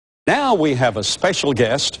Now we have a special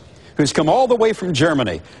guest who's come all the way from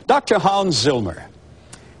Germany, Dr. Hans Zillmer.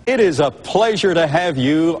 It is a pleasure to have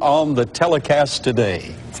you on the telecast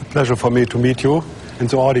today. It's a pleasure for me to meet you and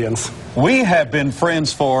the audience. We have been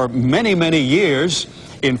friends for many, many years.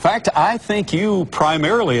 In fact, I think you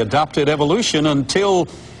primarily adopted evolution until...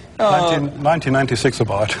 1996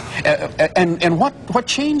 about. And what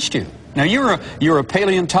changed you? Now, you're a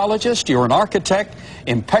paleontologist, you're an architect,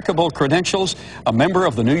 impeccable credentials, a member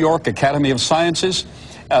of the New York Academy of Sciences.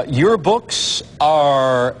 Your books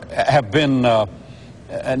have been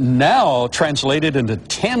now translated into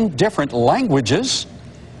 10 different languages.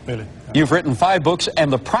 Really? You've written 5 books,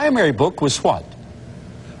 and the primary book was what?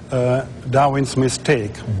 Darwin's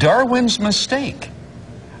Mistake. Darwin's Mistake.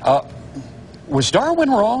 Was Darwin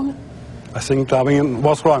wrong? I think Darwin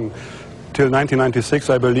was wrong. Till 1996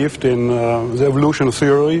 I believed in the evolution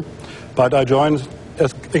theory, but I joined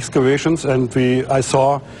excavations and I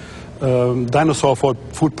saw dinosaur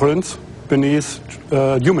footprints beneath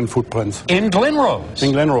human footprints. In Glen Rose?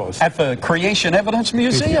 In Glen Rose. At the Creation Evidence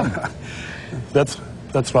Museum? That's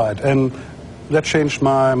right, and that changed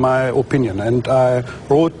my opinion, and I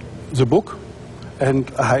wrote the book and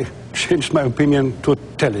I changed my opinion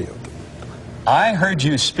totally. I heard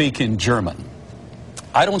you speak in German.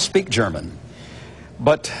 I don't speak German.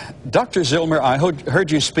 But, Dr. Zillmer, I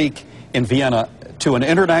heard you speak in Vienna to an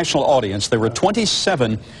international audience. There were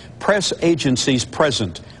 27 press agencies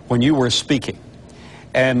present when you were speaking.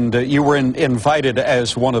 And you were invited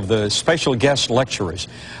as one of the special guest lecturers.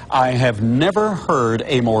 I have never heard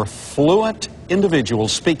a more fluent individual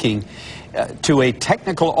speaking to a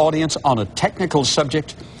technical audience on a technical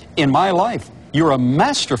subject in my life. You're a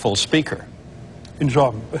masterful speaker. In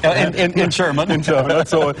German. In German. In German, not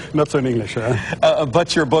so in English.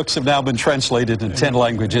 But your books have now been translated in 10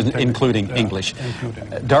 languages, including English.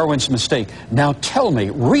 Darwin's Mistake. Now tell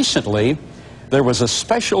me, recently there was a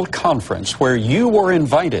special conference where you were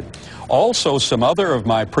invited. Also, some other of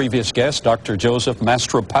my previous guests, Dr. Joseph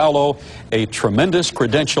Mastropaolo, a tremendous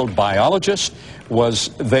credentialed biologist, was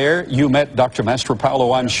there. You met Dr.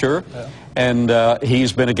 Mastropaolo, I'm sure, and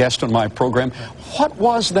he's been a guest on my program. What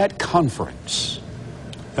was that conference?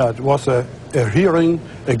 It was a hearing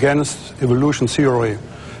against evolution theory.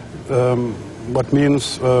 What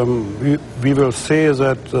means we will say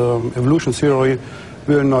that evolution theory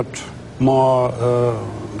will not more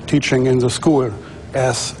teaching in the school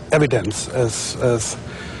as evidence,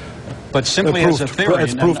 but simply as a theory.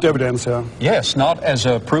 As proved evidence, yeah. Yes, not as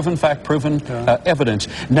a proven fact, proven evidence.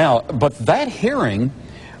 Now, but that hearing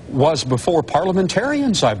was before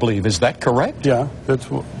parliamentarians, I believe. Is that correct? Yeah, that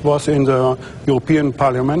was in the European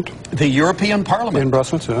Parliament. The European Parliament? In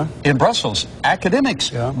Brussels, yeah. In Brussels.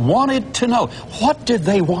 Academics wanted to know. What did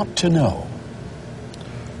they want to know?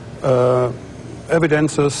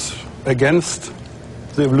 Evidences against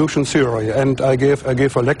the evolution theory. And I gave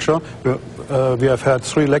a lecture. We have had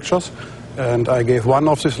 3 lectures, and I gave one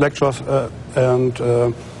of these lectures, and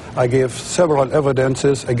I gave several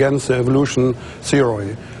evidences against the evolution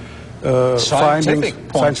theory. Scientific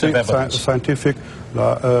points of evidence. Scientific.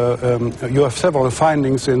 You have several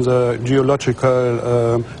findings in the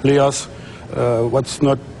geological layers. What's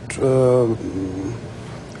not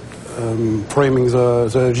framing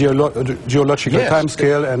the geological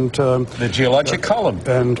timescale and the geologic column,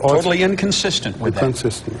 and totally inconsistent with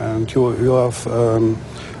inconsistent. That. And you have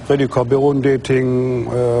radiocarbon dating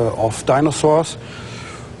of dinosaurs.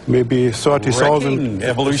 Maybe 30,000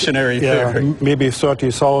 evolutionary theory. Maybe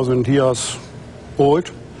 30,000 years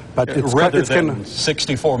old, but it's rather than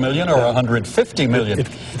 64 million or 150 million. It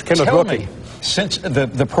cannot Tell work. Me, since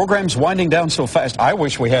the program's winding down so fast, I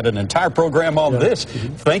wish we had an entire program on this.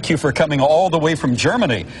 Thank you for coming all the way from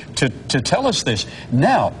Germany to tell us this.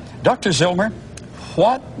 Now, Dr. Zillmer,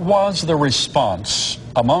 what was the response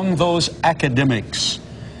among those academics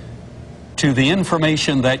to the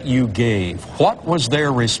information that you gave? What was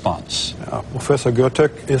their response? Professor Goethe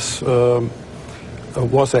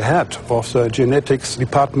was the head of the genetics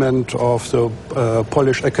department of the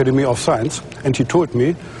Polish Academy of Science, and he told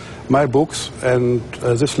me my books and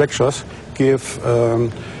these lectures gave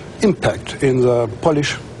impact in the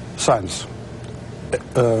Polish science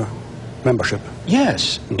membership.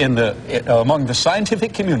 Yes, among the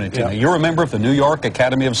scientific community. Now, you're a member of the New York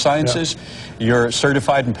Academy of Sciences. You're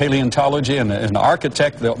certified in paleontology and an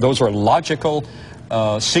architect. Those are logical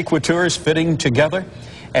sequiturs fitting together.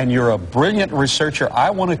 And you're a brilliant researcher. I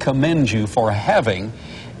want to commend you for having,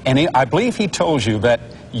 and I believe he told you that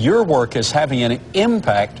your work is having an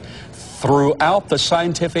impact throughout the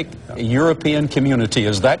scientific European community.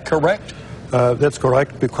 Is that correct? That's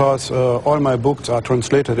correct, because all my books are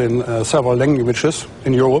translated in several languages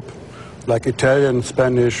in Europe, like Italian,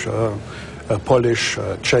 Spanish, Polish,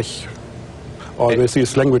 Czech, all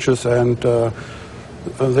these languages, and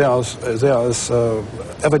there is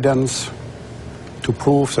evidence to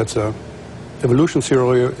prove that the evolution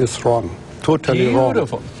theory is wrong. Totally wrong.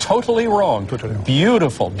 Beautiful. Totally wrong. Totally wrong.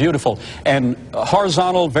 Beautiful, beautiful. And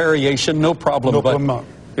horizontal variation, no problem. No but problem.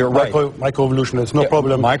 You're right. Microevolution is no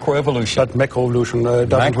problem. Microevolution. But macroevolution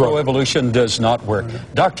doesn't work. Microevolution does not work.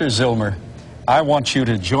 Dr. Zillmer, I want you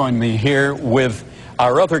to join me here with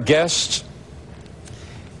our other guests,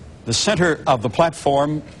 the center of the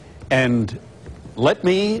platform, and let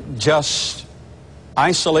me just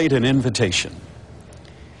isolate an invitation.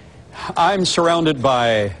 I'm surrounded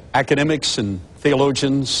by academics and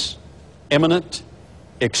theologians, eminent,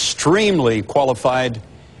 extremely qualified,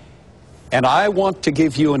 and I want to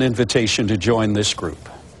give you an invitation to join this group.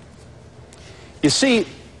 You see,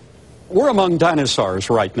 we're among dinosaurs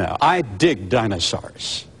right now. I dig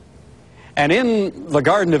dinosaurs. And in the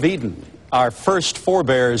Garden of Eden, our first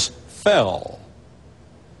forebears fell.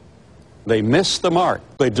 They missed the mark.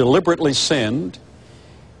 They deliberately sinned.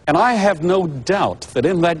 And I have no doubt that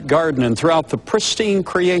in that garden and throughout the pristine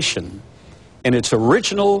creation, in its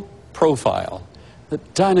original profile,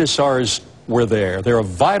 that dinosaurs were there. They're a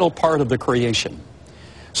vital part of the creation.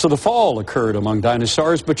 So the fall occurred among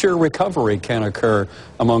dinosaurs, but your recovery can occur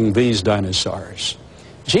among these dinosaurs.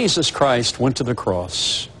 Jesus Christ went to the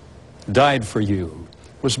cross, died for you,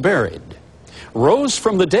 was buried, rose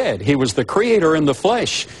from the dead. He was the creator in the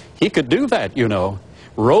flesh. He could do that, you know.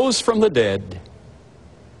 Rose from the dead,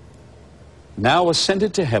 now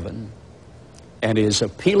ascended to heaven, and is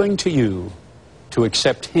appealing to you to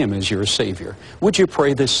accept Him as your Savior. Would you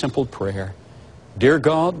pray this simple prayer? Dear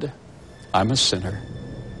God, I'm a sinner.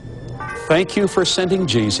 Thank you for sending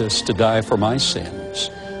Jesus to die for my sins.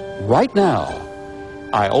 Right now,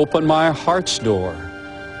 I open my heart's door.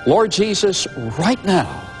 Lord Jesus, right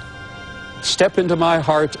now, step into my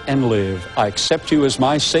heart and live. I accept you as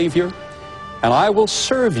my Savior, and I will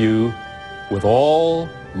serve you with all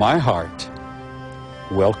my heart.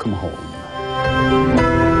 Welcome home.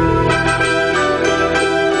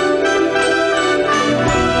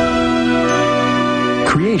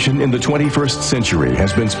 Creation in the 21st Century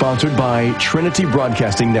has been sponsored by Trinity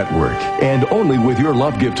Broadcasting Network. And only with your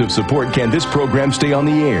love gift of support can this program stay on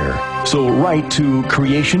the air. So write to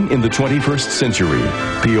Creation in the 21st Century,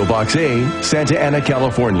 P.O. Box A, Santa Ana,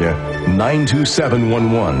 California,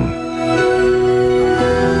 92711.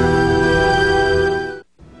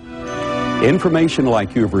 Information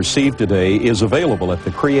like you've received today is available at the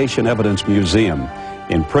Creation Evidence Museum.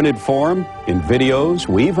 In printed form, in videos,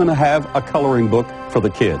 we even have a coloring book for the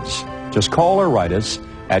kids. Just call or write us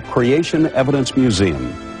at Creation Evidence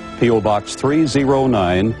Museum, P.O. Box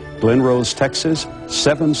 309, Glen Rose, Texas,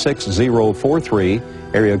 76043,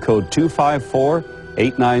 area code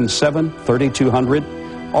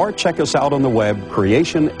 254-897-3200, or check us out on the web,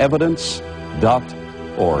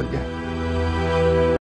 creationevidence.org.